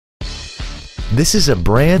This is a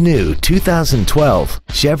brand new 2012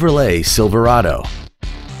 Chevrolet Silverado.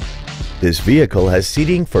 This vehicle has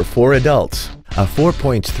seating for 4 adults, a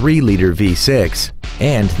 4.3-liter V6,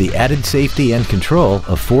 and the added safety and control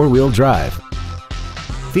of 4-wheel drive.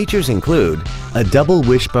 Features include a double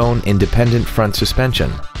wishbone independent front suspension,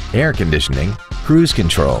 air conditioning, cruise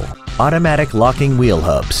control, automatic locking wheel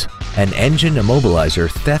hubs, an engine immobilizer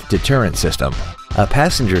theft deterrent system, a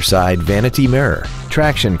passenger side vanity mirror,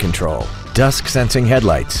 traction control, dusk sensing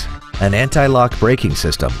headlights, an anti-lock braking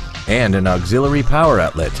system, and an auxiliary power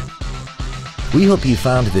outlet. We hope you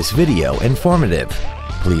found this video informative.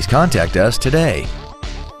 Please contact us today.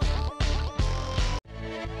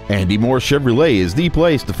 Andy Mohr Chevrolet is the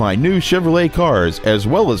place to find new Chevrolet cars as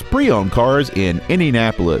well as pre-owned cars in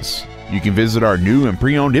Indianapolis. You can visit our new and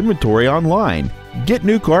pre-owned inventory online, get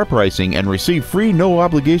new car pricing, and receive free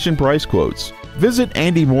no-obligation price quotes. Visit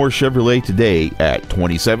Andy Mohr Chevrolet today at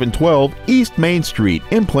 2712 East Main Street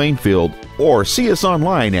in Plainfield, or see us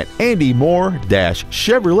online at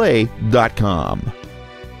andymohr-chevrolet.com.